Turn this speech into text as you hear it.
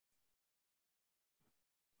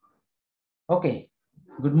Okay,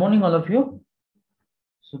 good morning, all of you.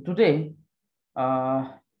 So today, uh,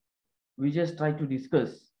 we just try to discuss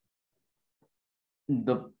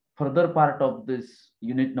the further part of this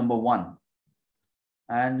unit number 1,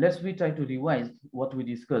 and we try to revise what we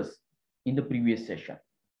discussed in the previous session.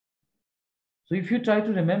 So if you try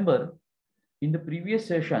to remember, in the previous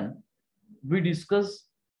session, we discussed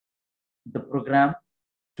the program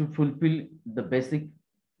to fulfill the basic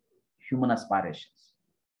human aspirations.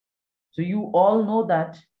 So you all know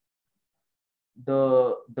that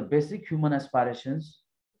the basic human aspirations,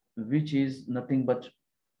 which is nothing but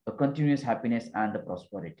a continuous happiness and the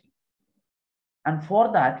prosperity. And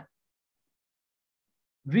for that,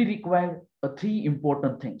 we require three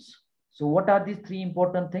important things. So what are these three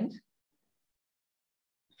important things?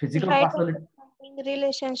 Physical Right facility.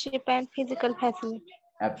 relationship and physical facility.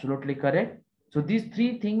 Absolutely correct. So these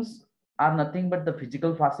three things are nothing but the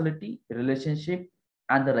physical facility, relationship,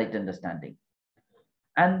 and the right understanding.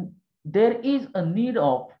 And there is a need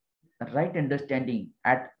of right understanding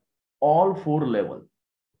at all four levels.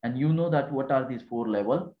 And you know that what are these four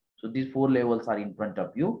levels? So these four levels are in front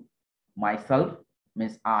of you. Myself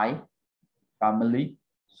means I, family,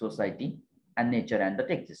 society, and nature and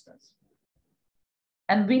the existence.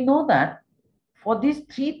 And we know that for these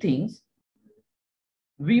three things,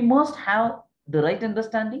 we must have the right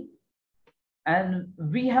understanding. And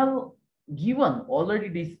we have given already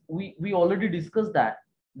this, we already discussed that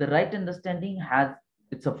the right understanding has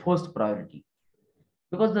it's a first priority,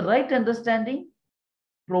 because the right understanding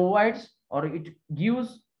provides or it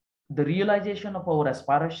gives the realization of our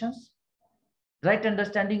aspirations. Right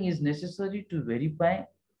understanding is necessary to verify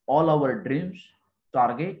all our dreams,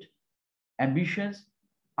 target, ambitions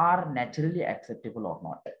are naturally acceptable or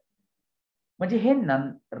not. म्हणजे हे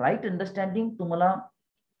right understanding तुम्हाला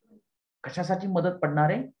कशासाठी मदत पडणार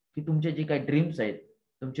आहे, की तुमचे जे काही ड्रीम्स आहेत,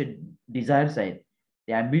 तुमचे डिझायर्स आहेत,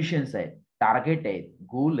 ते अम्बिशन्स आहेत, टार्गेट आहेत,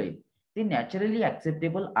 गोल आहेत, ते नॅचरली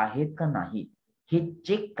ऍक्सेप्टेबल आहेत का नाही हे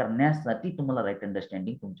चेक करण्यासाठी तुम्हाला राईट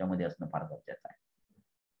अंडरस्टँडिंग तुमच्यामध्ये असणं फार गरजेचं आहे.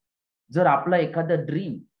 जर आपला एखादा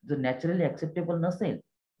ड्रीम जर नॅचरली ऍक्सेप्टेबल नसेल,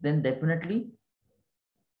 then definitely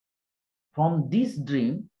from this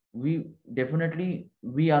dream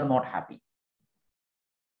we are not happy.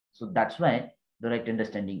 So that's why the right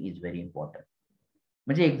understanding is very important.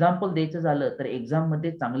 म्हणजे एक्झाम्पल द्यायचं झालं तर एक्झाम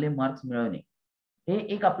मध्ये चांगले मार्क्स मिळवणे हे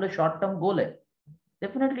एक आपलं शॉर्ट टर्म गोल आहे.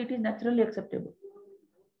 Definitely it is naturally acceptable.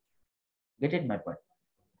 Get it my point.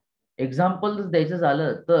 Example द्यायचं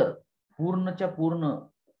झालं तर पूर्णच्या पूर्ण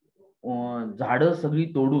झाडं सगळी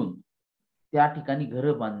तोडून त्या ठिकाणी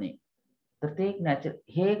घरं बांधणे, तर ते एक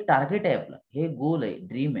हे एक टार्गेट आहे आपलं, हे गोल आहे,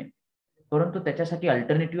 ड्रीम आहे. परंतु त्याच्यासाठी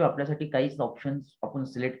अल्टरनेटिव्ह आपल्यासाठी काहीच ऑप्शन्स आपण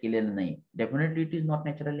सिलेक्ट केलेले नाही. Definitely it is not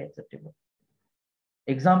naturally acceptable.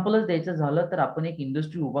 एक्झाम्पलच द्यायचं झालं तर आपण एक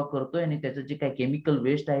इंडस्ट्री उभा करतोय आणि त्याचं जे काही केमिकल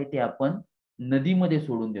वेस्ट आहे ते आपण नदीमध्ये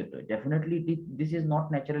सोडून देतोय. Definitely this is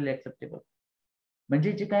not naturally acceptable.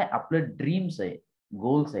 म्हणजे जे काय आपलं ड्रीम्स आहे,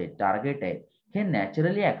 गोल्स आहे, टार्गेट आहे, हे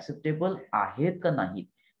नॅचरली ऍक्सेप्टेबल आहेत का नाहीत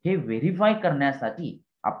हे व्हेरीफाय करण्यासाठी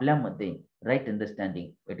आपल्यामध्ये right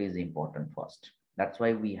understanding it is important first. That's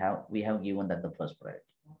why we have given that the first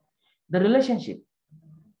priority. The relationship,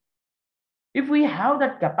 if we have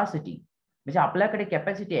that capacity, म्हणजे आपल्याकडे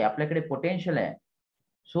कॅपॅसिटी आहे, आपल्याकडे पोटेन्शियल आहे,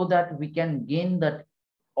 so that we can gain that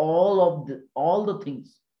all the things,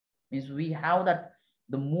 means we have that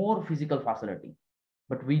the more physical facility,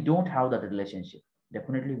 but we don't have that relationship,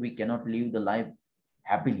 definitely we cannot live the life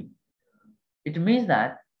happily. It means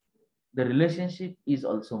that the relationship is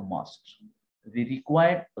also must. We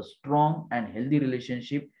require a strong and healthy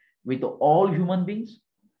relationship with all human beings,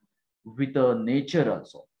 with the nature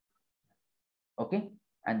also. Okay,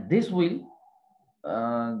 and this will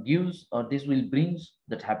gives or this will brings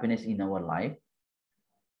that happiness in our life.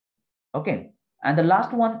 Okay, and the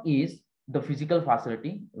last one is the physical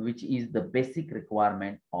facility, which is the basic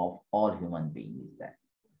requirement of all human beings is that.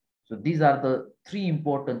 So these are the three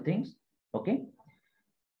important things. Okay,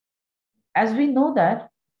 as we know that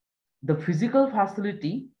the physical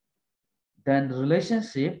facility, then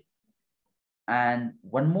relationship, and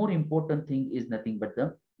one more important thing is nothing but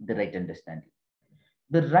the right understanding.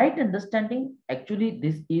 The right understanding, actually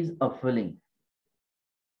this is a feeling,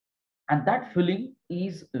 and that feeling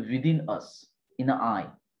is within us in an eye.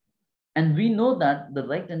 And we know that the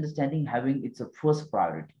right understanding having it's a first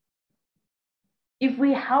priority. If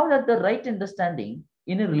we have that the right understanding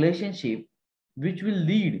in a relationship, which will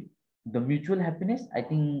lead the mutual happiness. I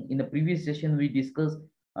think in the previous session we discussed,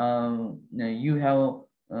 you have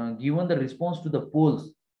given the response to the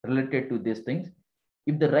polls related to these things.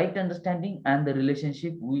 If the right understanding and the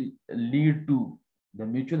relationship will lead to the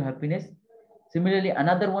mutual happiness, Similarly,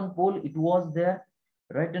 another one pole, it was there,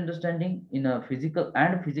 right understanding in a physical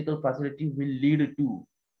facility will lead to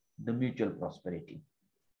the mutual prosperity.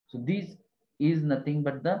 So this is nothing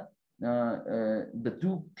but the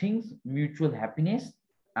two things, mutual happiness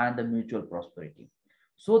and the mutual prosperity.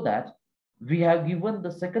 So that we have given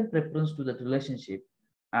the second preference to that relationship,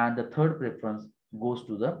 and the third preference goes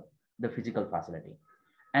to the physical facility.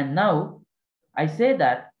 And now I say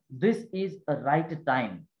that this is a right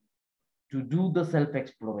time to do the self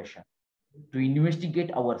exploration, to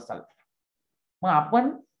investigate ourselves. मग आपण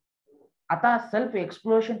आता self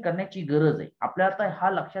exploration करण्याची गरज आहे. आपल्याला आता हा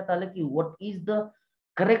लक्षात आलं की what is the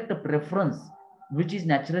correct preference which is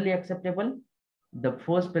naturally acceptable. The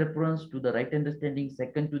first preference to the right understanding,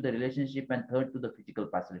 second to the relationship, and third to the physical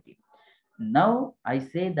facility. Now I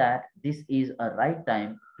say that this is a right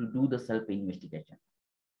time to do the self investigation.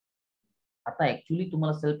 आता actually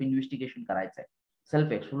तुम्हाला self investigation करायचं आहे,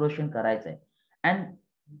 self exploration करायचं आहे. And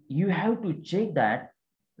you have to check that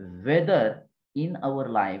weather in our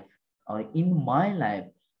life or in my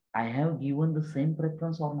life I have given the same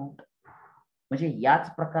preference or not. म्हणजे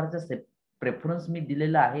याच प्रकारचा preference मी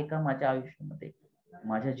दिलेला आहे का माझ्या आयुष्यामध्ये,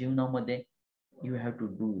 माझ्या जीवनामध्ये. You have to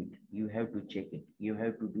do it, you have to check it, you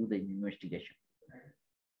have to do the investigation.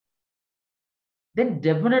 Then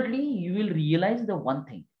definitely you will realize the one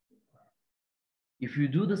thing. If you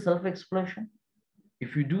do the self exploration,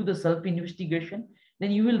 if you do the self investigation,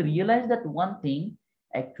 then you will realize that one thing,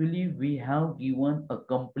 actually we have given a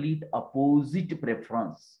complete opposite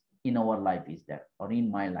preference in our life is that, or in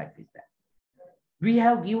my life is that. We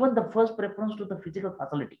have given the first preference to the physical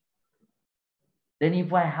facility. Then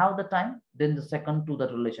if I have the time, then the second to the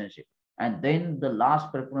relationship. And then the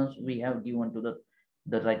last preference we have given to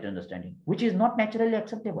the right understanding, which is not naturally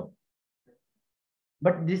acceptable.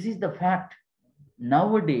 But this is the fact.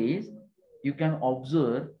 Nowadays, you can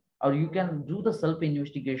observe or you can do the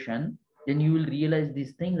self-investigation, then you will realize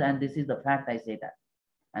these things, and this is the fact I say that.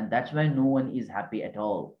 And that's why no one is happy at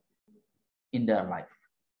all in their life.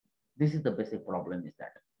 This is the basic problem is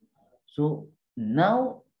that. So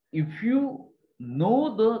now, if you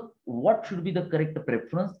know what should be the correct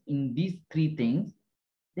preference in these three things,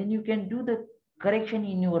 then you can do the correction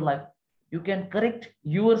in your life. You can correct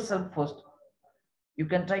yourself first. You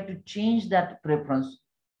can try to change that preference.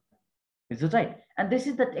 Is it right? And this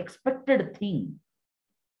is the expected thing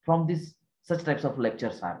from this such types of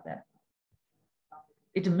lectures are there.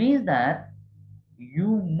 It means that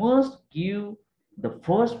you must give the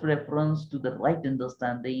first preference to the right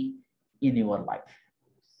understanding in your life,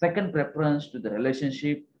 second preference to the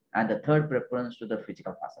relationship, and the third preference to the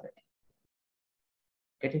physical facility.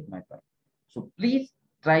 Get it, my point? So please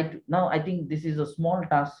try to, now I think this is a small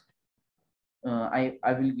task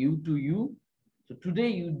I will give to you. So today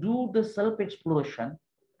you do the self exploration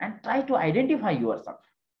and try to identify yourself.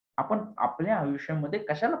 आपण आपल्या आयुष्यामध्ये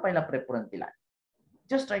कशाला पहिला preference दिला,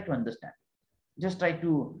 just try to understand, just try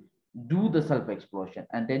to do the self exploration,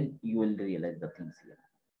 and then you will realize the things here.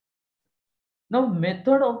 Now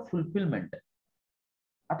method of fulfillment.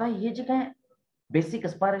 आता हे जे काय बेसिक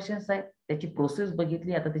एस्पायरेशन्स आहेत त्याची प्रोसेस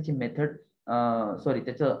बघितली, आता त्याची मेथड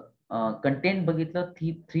त्याचं कंटेंट बघितलं,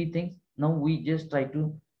 three things. Now we just try to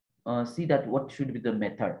see that what should be the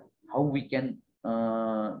method, how we can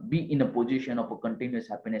be in a position of a continuous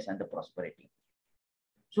happiness and the prosperity.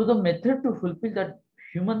 So the method to fulfill that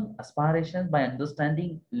human aspirations by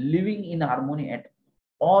understanding living in harmony at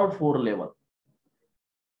all four levels.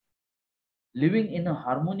 Living in a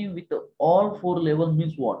harmony with all four levels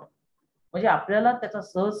means what? म्हणजे आपल्याला त्याचा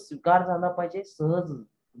सहज स्वीकार झाला पाहिजे, सहज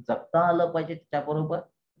जगता आलं पाहिजे त्याच्याबरोबर,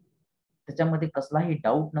 त्याच्यामध्ये कसलाही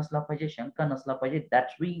डाऊट नसला पाहिजे, शंका नसला पाहिजे.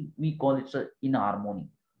 That's we call it in harmony.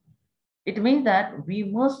 It means that we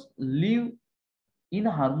must leave in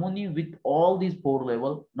harmony with all these four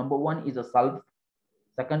levels. Number one is a self,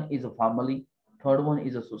 second is a family, third one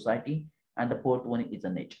is a society, and the fourth one is a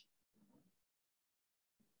nature.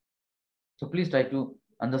 So please try to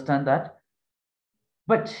understand that.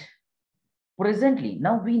 But presently,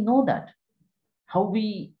 now we know that how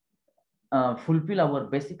we fulfill our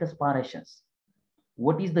basic aspirations.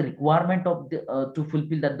 What is the requirement of to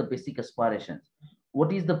fulfill that the basic aspirations?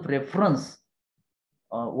 What is the preference?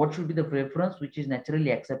 What should be the preference which is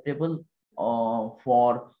naturally acceptable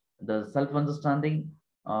for the self-understanding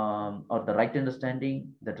or the right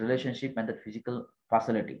understanding, that relationship, and the physical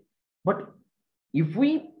facility. But if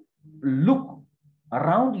we look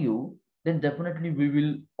around you, then definitely we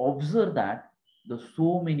will observe that there's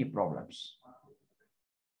so many problems.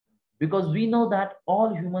 Because we know that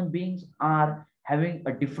all human beings are having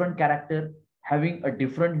a different character, having a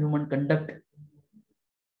different human conduct.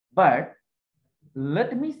 But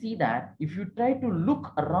let me see that if you try to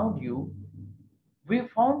look around you, we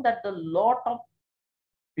found that a lot of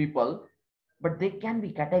people, but they can be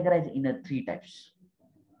categorized in a three types.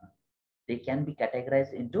 They can be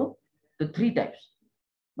categorized into the three types.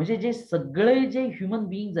 म्हणजे जे सगळे जे human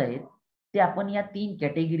beings आहेत ते आपण या तीन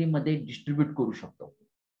कॅटेगरीमध्ये डिस्ट्रीब्यूट करू शकतो.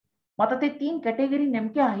 मग आता ते तीन कॅटेगरी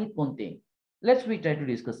नेमके आहेत कोणते? Let's we try to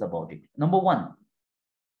discuss about it. Number 1,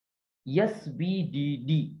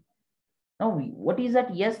 SBDD. Now, what is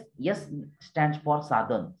that? Yes stands for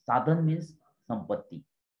sadhan. Sadhan means संपत्ती.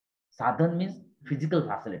 साधन means physical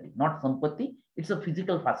facility, not संपत्ती. It's a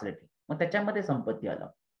physical facility. मग त्याच्यामध्ये संपत्ती आलं.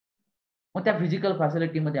 मग त्या फिजिकल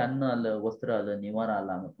फॅसिलिटीमध्ये अन्न आलं, वस्त्र आलं, निवारा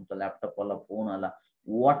आला, मग तुमचा लॅपटॉप आला, फोन आला,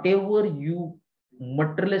 what ever you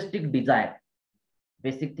materialistic Dzire.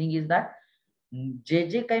 Basic thing is that जे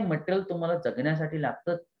जे काही मटेरियल तुम्हाला जगण्यासाठी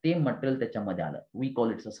लागतं ते मटेरियल त्याच्यामध्ये आलं. वी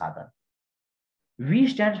कॉल इट्स अ साधन. व्ही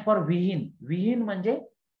स्टँड फॉर विहीन. विहीन म्हणजे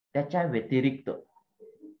त्याच्या व्यतिरिक्त.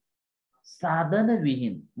 साधन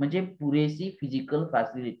विहीन म्हणजे पुरेशी फिजिकल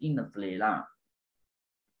फॅसिलिटी नसलेला.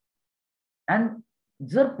 अँड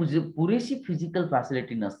जर पुरेशी फिजिकल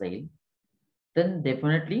फॅसिलिटी नसेल तर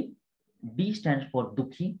डेफिनेटली डी स्टँड फॉर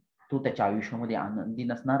दुःखी. तो त्याच्या आयुष्यामध्ये आनंदी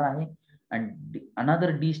नसणार आहे. And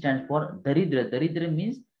another D stand for दरिद्र. दरिद्र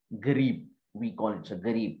मीन्स गरीब. वी कॉल इट्स अ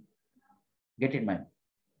गरीब. Get it my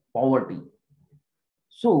poverty.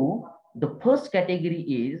 So the first category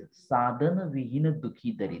is साधन विहीन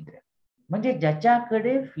दुःखी दरिद्र. म्हणजे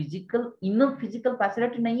ज्याच्याकडे इनफ फिजिकल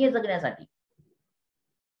फॅसिलिटी नाहीये जगण्यासाठी.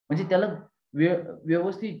 म्हणजे त्याला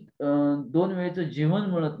व्यवस्थित 2 वेळेचं जेवण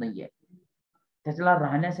मिळत नाहीये, त्याच्याला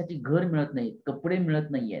राहण्यासाठी घर मिळत नाही, कपडे मिळत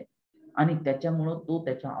नाहीयेत आणि त्याच्यामुळं तो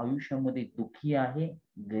त्याच्या आयुष्यामध्ये दुःखी आहे,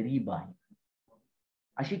 गरीब आहे.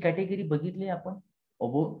 अशी कॅटेगरी बघितली आपण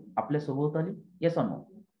आपल्या सभोवताली? Yes or no?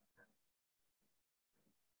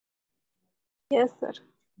 Yes sir.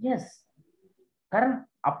 Yes. कारण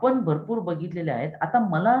आपण भरपूर बघितलेले आहेत. आता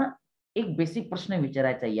मला एक बेसिक प्रश्न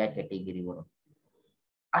विचारायचा आहे या कॅटेगरीवरून.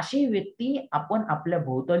 अशी व्यक्ती आपण आपल्या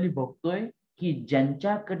भोवताली बघतोय की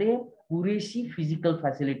ज्यांच्याकडे पुरेशी फिजिकल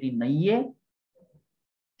फॅसिलिटी नाहीये,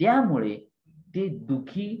 त्यामुळे ते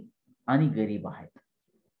दुःखी आणि गरीब आहेत.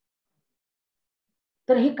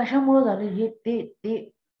 तर हे कशामुळे झालं?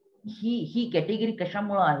 ही कॅटेगरी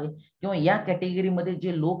कशामुळे आहे किंवा या कॅटेगरीमध्ये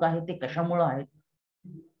जे लोक आहेत ते कशामुळे आहेत?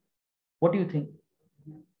 What you think?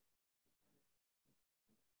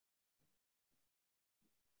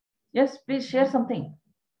 Yes, please share something.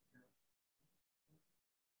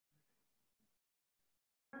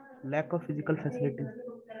 Lack of physical facility.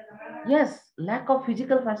 Yes, lack of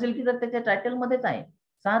physical facility तर त्याच्या टायटल मध्येच आहे.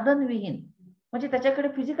 साधन विहीन म्हणजे त्याच्याकडे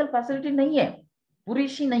फिजिकल फॅसिलिटी नाहीये,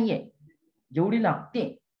 पुरेशी नाहीये. जेवढी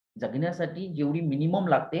लागते जगण्यासाठी, जेवढी मिनिमम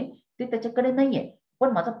लागते ते त्याच्याकडे नाहीये.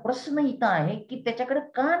 पण माझा प्रश्न इथं आहे की त्याच्याकडे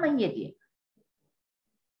का नाहीये ते?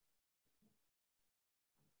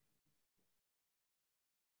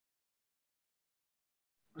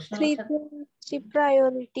 ची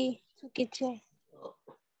प्रायोरिटी चुकीची आहे.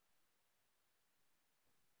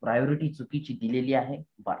 प्रायोरिटी चुकीची दिलेली आहे.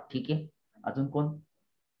 बर, ठीक आहे. अजून कोण?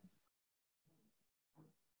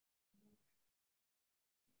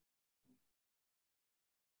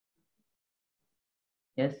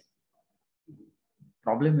 येस.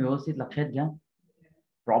 प्रॉब्लेम व्यवस्थित लक्षात घ्या.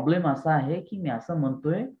 प्रॉब्लेम असा आहे की मी असं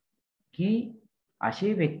म्हणतोय की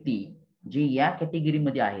असे व्यक्ती जे या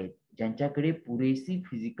कॅटेगरीमध्ये आहेत, ज्यांच्याकडे पुरेशी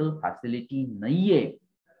फिजिकल फॅसिलिटी नाहीये,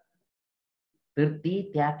 तर ते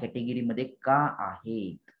त्या कॅटेगरीमध्ये का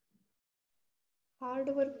आहेत? हार्ड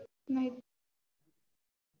वर्क नाही.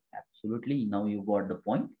 Absolutely, now you got the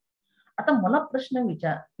point. आता मला प्रश्न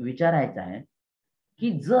विचारायचा आहे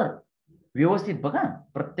की जर व्यवस्थित बघा,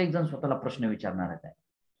 प्रत्येक जण स्वतःला प्रश्न विचारणार आहे.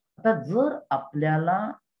 आता जर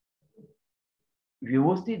आपल्याला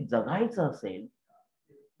व्यवस्थित जगायचं असेल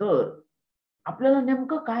तर आपल्याला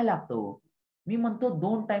नेमकं काय लागतं? मी म्हणतो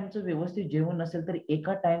 2 टाइमचं व्यवस्थित जेवण नसेल तरी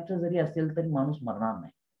एका टाइमचं जरी असेल तरी माणूस मरणार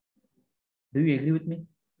नाही. Do you agree with me?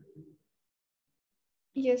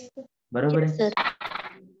 Yes sir. बरोबर आहे.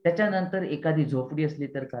 त्याच्यानंतर एखादी झोपडी असली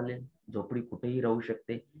तर चालेल. झोपडी कुठेही राहू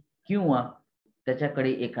शकते. किंवा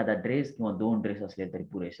त्याच्याकडे एखादा ड्रेस किंवा 2 ड्रेस असले तरी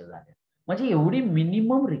पुरेसे झाले. म्हणजे एवढी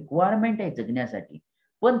मिनिमम रिक्वायरमेंट आहे जगण्यासाठी.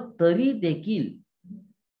 पण तरी देखील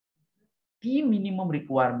ती मिनिमम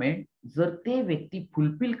रिक्वायरमेंट जर ते व्यक्ती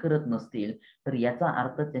फुलफिल करत नसतील तर याचा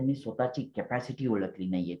अर्थ त्यांनी स्वतःची कॅपॅसिटी ओळखली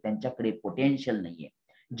नाहीये, त्यांच्याकडे पोटेन्शियल नाहीये.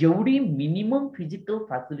 जेवढी मिनिमम फिजिकल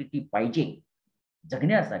फॅसिलिटी पाहिजे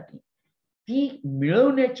जगण्यासाठी ती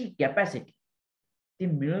मिळवण्याची कॅपॅसिटी, ती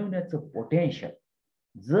मिळवण्याचं पोटेन्शियल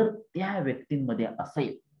जर त्या व्यक्तींमध्ये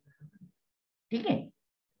असेल, ठीक आहे,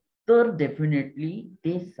 तर डेफिनेटली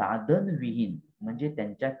ते साधन विहीन म्हणजे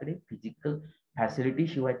त्यांच्याकडे फिजिकल फॅसिलिटी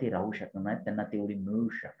शिवाय ते राहू शकणार नाहीत, त्यांना तेवढी मिळू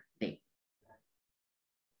शकते.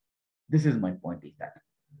 दिस is my point is that.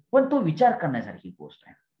 पण तो विचार करण्यासारखी गोष्ट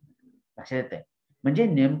आहे. लक्षात येते? म्हणजे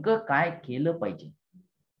नेमकं काय केलं पाहिजे.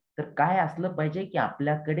 तर काय असलं पाहिजे की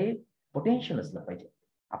आपल्याकडे पोटेन्शियल असलं पाहिजे,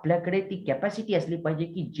 आपल्याकडे ती कॅपॅसिटी असली पाहिजे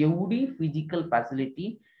की जेवढी फिजिकल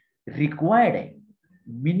फॅसिलिटी रिक्वायर्ड आहे,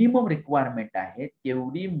 मिनिमम रिक्वायरमेंट आहे,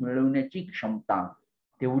 तेवढी मिळवण्याची क्षमता,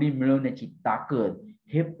 तेवढी मिळवण्याची ताकद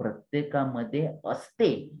हे प्रत्येकामध्ये असते.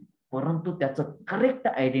 परंतु त्याचं करेक्ट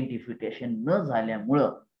आयडेंटिफिकेशन न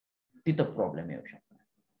झाल्यामुळं तिथं प्रॉब्लेम येऊ शकतो.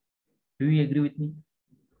 Do you agree with me?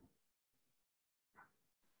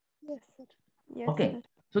 Yes, sir. Yes, Okay, sir.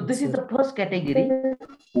 so this is the first category.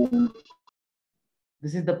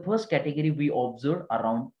 This is the first category we observed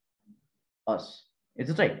around us. Is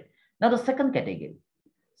it right? Now the second category,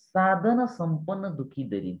 साधन संपन्न दुखी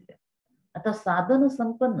दरिद्र. आता साधन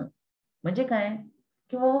संपन्न म्हणजे काय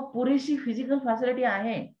की बाबा पुरेशी फिजिकल फॅसिलिटी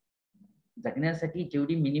आहे, जगण्यासाठी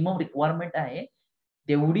जेवढी मिनिमम रिक्वायरमेंट आहे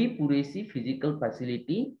तेवढी पुरेशी फिजिकल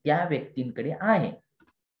फॅसिलिटी त्या व्यक्तींकडे आहे,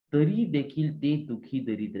 तरी देखील ते दुःखी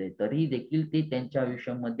दरिद्र आहेत, तरी देखील ते त्यांच्या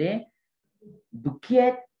आयुष्यामध्ये दुःखी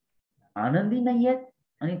आहेत, आनंदी नाही आहेत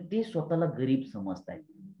आणि ते स्वतःला गरीब समजतात.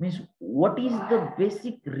 Means what is the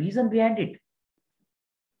basic reason behind it?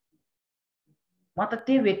 मग आता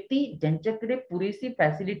ते व्यक्ती ज्यांच्याकडे पुरेशी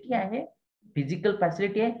फॅसिलिटी आहे, फिजिकल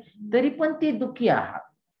फॅसिलिटी आहे, तरी पण ते दुःखी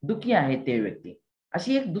आहे ते व्यक्ती.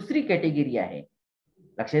 अशी एक दुसरी कॅटेगरी आहे.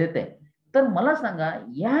 लक्षात येते? तर मला सांगा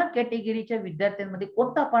या कॅटेगरीच्या विद्यार्थ्यांमध्ये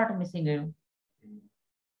कोणता पार्ट मिसिंग आहे?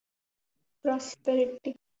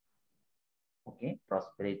 Prosperity. Okay,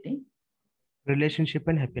 prosperity, Relationship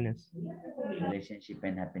and happiness. Relationship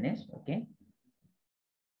and happiness. Okay,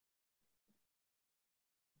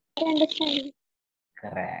 Understanding.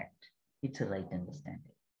 Correct, it's right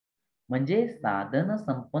understanding. म्हणजे साधन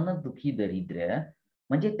संपन्न दुःखी दरिद्र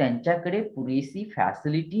म्हणजे त्यांच्याकडे पुरेशी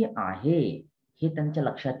फॅसिलिटी आहे हे त्यांच्या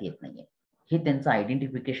लक्षात येत नाहीये, हे त्यांचं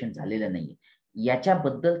आयडेंटिफिकेशन झालेलं नाहीये,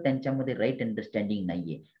 याच्याबद्दल त्यांच्यामध्ये राईट अंडरस्टँडिंग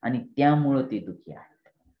नाहीये आणि त्यामुळं ते दुःखी आहेत.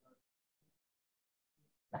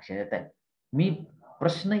 लक्षात येत आहे? मी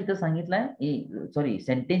प्रश्न इथं सांगितलाय, सॉरी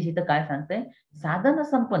सेंटेन्स इथं काय सांगतंय? साधन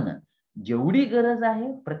संपन्न, जेवढी गरज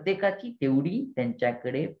आहे प्रत्येकाची तेवढी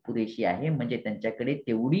त्यांच्याकडे पुरेशी आहे, म्हणजे त्यांच्याकडे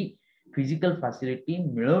तेवढी फिजिकल फॅसिलिटी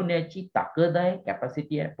मिळवण्याची ताकद आहे,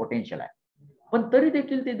 कॅपॅसिटी आहे, पोटेन्शियल आहे, पण तरी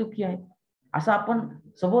देखील ते दुःखी आहेत. असं आपण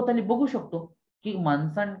सभोवताली बघू शकतो की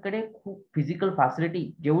माणसांकडे खूप फिजिकल फॅसिलिटी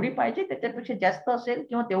जेवढी पाहिजे त्याच्यापेक्षा जास्त असेल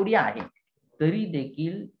किंवा तेवढी आहे, तरी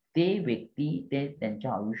देखील ते व्यक्ती ते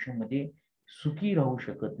त्यांच्या आयुष्यामध्ये सुखी राहू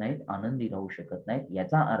शकत नाहीत, आनंदी राहू शकत नाहीत.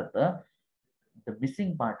 याचा earth the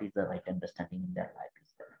missing part is the right understanding in their life.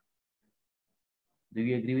 Do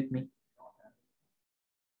you agree with me?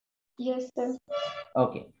 Yes, sir.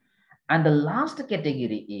 Okay, and the last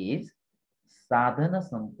category is साधन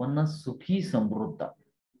संपन्न सुखी समृद्ध,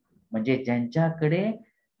 म्हणजे ज्यांच्याकडे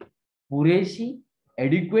पुरेशी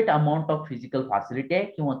एड्युक्वेट अमाऊंट ऑफ फिजिकल फॅसिलिटी आहे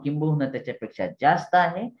किंवा किंबहुना त्याच्यापेक्षा जास्त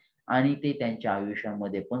आहे आणि ते त्यांच्या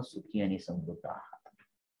आयुष्यामध्ये पण सुखी आणि समृद्ध आहात.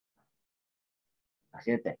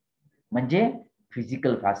 असे येत आहे, म्हणजे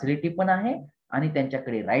फिजिकल फॅसिलिटी पण आहे आणि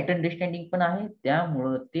त्यांच्याकडे राईट अंडरस्टँडिंग पण आहे,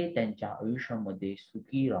 त्यामुळं ते त्यांच्या आयुष्यामध्ये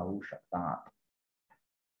सुखी राहू शकतात.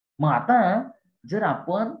 मग आता जर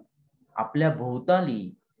आपण आपल्या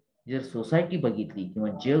भोवताली जर सोसायटी बघितली किंवा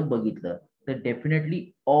जग बघितलं तर definitely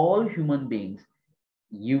all human beings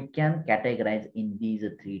you can कॅटेगराइज in these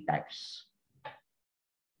 3 types.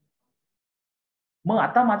 मग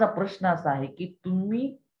आता माझा प्रश्न असा आहे की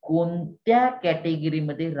तुम्ही कोणत्या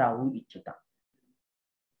कॅटेगरीमध्ये राहू इच्छिता?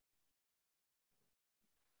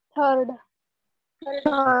 Third.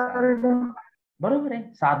 बरोबर आहे,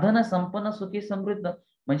 साधन संपन्न सुखी समृद्ध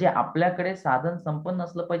म्हणजे आपल्याकडे साधन संपन्न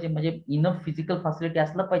असलं पाहिजे, म्हणजे इनफ फिजिकल फॅसिलिटी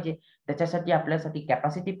असलं पाहिजे, त्याच्यासाठी आपल्यासाठी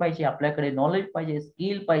कॅपॅसिटी पाहिजे, आपल्याकडे नॉलेज पाहिजे,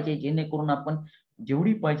 स्किल पाहिजे, जेणेकरून आपण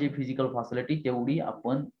जेवढी पाहिजे फिजिकल फॅसिलिटी तेवढी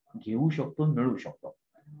आपण घेऊ शकतो, मिळू शकतो.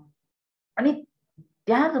 आणि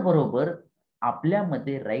त्याचबरोबर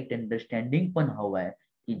आपल्यामध्ये राईट अंडरस्टँडिंग पण हवं आहे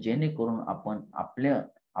की जेणेकरून आपण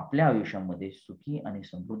आपल्या आयुष्यामध्ये सुखी आणि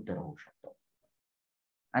समृद्ध राहू शकतो.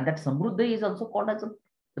 And that samruddha is also called as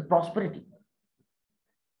the prosperity.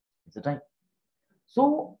 Is it right?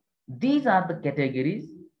 So these are the categories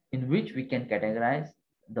in which we can categorize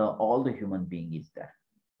all the human being is there.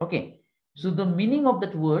 Okay. So the meaning of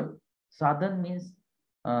that word sadhan means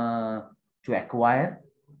to acquire,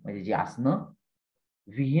 म्हणजे जे असणं,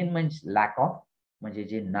 विहीन means lack of, म्हणजे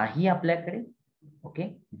जे नाही आपल्याकडे. Okay.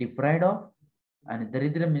 Deprived of, and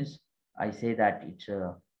daridra means I say that it's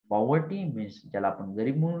poverty means ज्याला आपण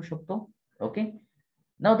गरीब म्हणू शकतो. Okay,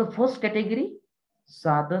 now the first category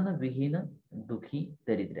साधन विहीन दुखी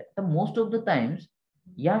दरिद्र. तर मोस्ट ऑफ द टाइम्स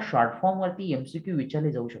या शॉर्ट फॉर्म वरती एमसीक्यू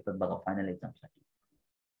विचारले जाऊ शकतात बघा फायनल एक्झाम साठी.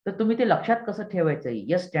 तर तुम्ही ते लक्षात कसं ठेवायचं?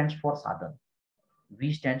 एस स्टँड्स फॉर साधन,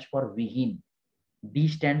 व्ही स्टँड्स फॉर विहीन, डी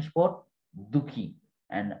स्टँड्स फॉर दुखी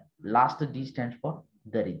and last D stands for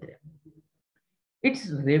daridra. It's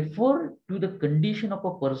refer to the condition of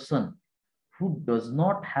a person who does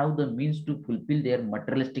not have the means to fulfill their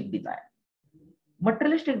materialistic desire.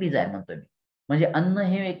 Materialistic Dzire म्हणतोय मी, म्हणजे अन्न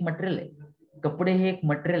हे एक material आहे, कपडे हे एक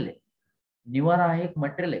मटेरियल आहे, निवारा हे एक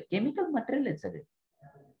मटेरियल आहे, केमिकल मटेरियल आहेत सगळे.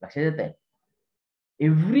 लक्षात येत आहे?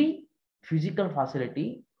 Every physical facility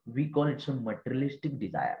we call it's a materialistic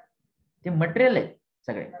Dzire. ते मटेरियल आहे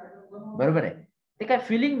सगळे, बरोबर आहे. ते काय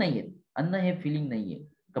फिलिंग नाहीये. अन्न हे फिलिंग नाहीये,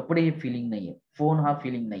 कपडे हे फिलिंग नाहीये, फोन हा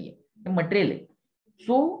फिलिंग नाहीये, हे मटेरियल आहे.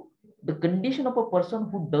 So the condition of a person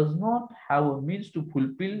who does not have a means to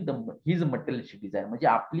fulfil his materialistic Dzire, म्हणजे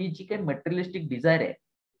आपली जी काही मटेरियलिस्टिक डिझायर आहे,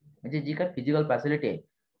 म्हणजे जी काही फिजिकल फॅसिलिटी आहे,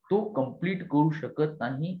 तो कम्प्लीट करू शकत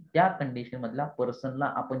नाही, त्या कंडिशन मधला पर्सनला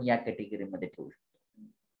आपण या कॅटेगरीमध्ये ठेवू शकतो.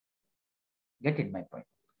 Get it my point?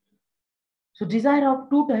 So Dzire of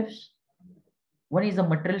two types. One is a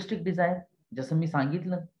materialistic Dzire, जसं मी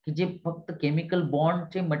सांगितलं की जे फक्त केमिकल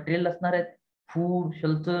बॉन्डचे मटेरियल असणार आहेत, food,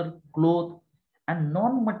 shelter, cloth, and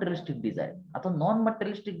non materialistic Dzire. आता नॉन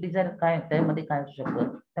मटेरियलिस्टिक डिझायर काय? त्यामध्ये काय असू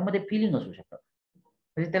शकतं? त्यामध्ये फिलिंग असू शकतं,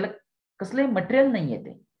 म्हणजे त्याला कसलंही मटेरियल नाहीये,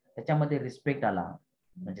 ते त्याच्यामध्ये रिस्पेक्ट आला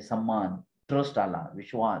म्हणजे सन्मान, ट्रस्ट आला,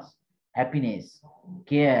 विश्वास, हॅपीनेस,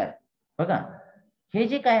 केअर. बघा हे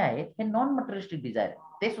जे काय आहे हे नॉन मटेरियलिस्टिक डिझायर,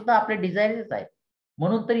 ते सुद्धा आपले डिझायर्सच आहेत.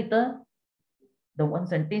 म्हणून तर इथं the one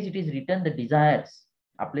sentence it is written, the desires,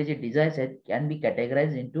 आपले जे desires आहेत can be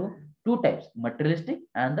categorized into two types, materialistic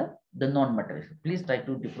and the non-materialistic. Please try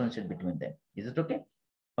to differentiate between them. Is it okay?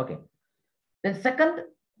 Okay. Then second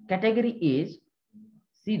category is,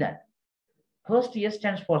 see that first S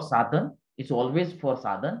stands for sadhan, it's always for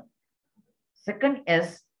sadhan. Second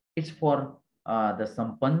S is for the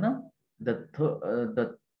sampanna,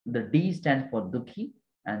 the D stands for dukhi,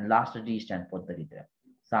 and last D stands for daridra.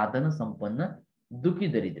 साधन, संपन्न, दुखी,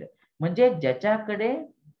 दरिद्र. म्हणजे ज्याच्याकडे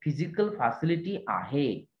physical facility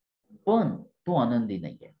आहे पण तो आनंदी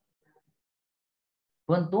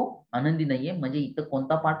नाहीये, म्हणजे इथं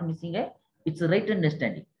कोणता पार्ट मिसिंग आहे? It's right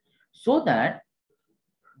understanding. So that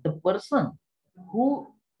the person who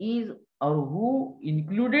is और हु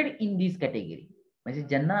इन्क्लुडेड इन दिस कॅटेगरी, म्हणजे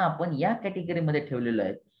ज्यांना आपण या कॅटेगरीमध्ये ठेवलेलं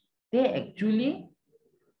आहे, ते ऍक्च्युली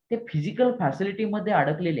ते फिजिकल फॅसिलिटी मध्ये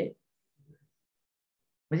अडकलेले आहेत,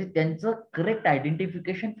 म्हणजे त्यांचं करेक्ट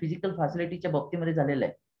आयडेंटिफिकेशन फिजिकल फॅसिलिटीच्या बाबतीमध्ये झालेलं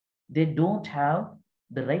आहे. They don't have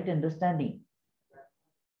the right understanding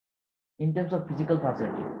in terms of physical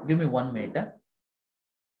facility. Give me 1 minute.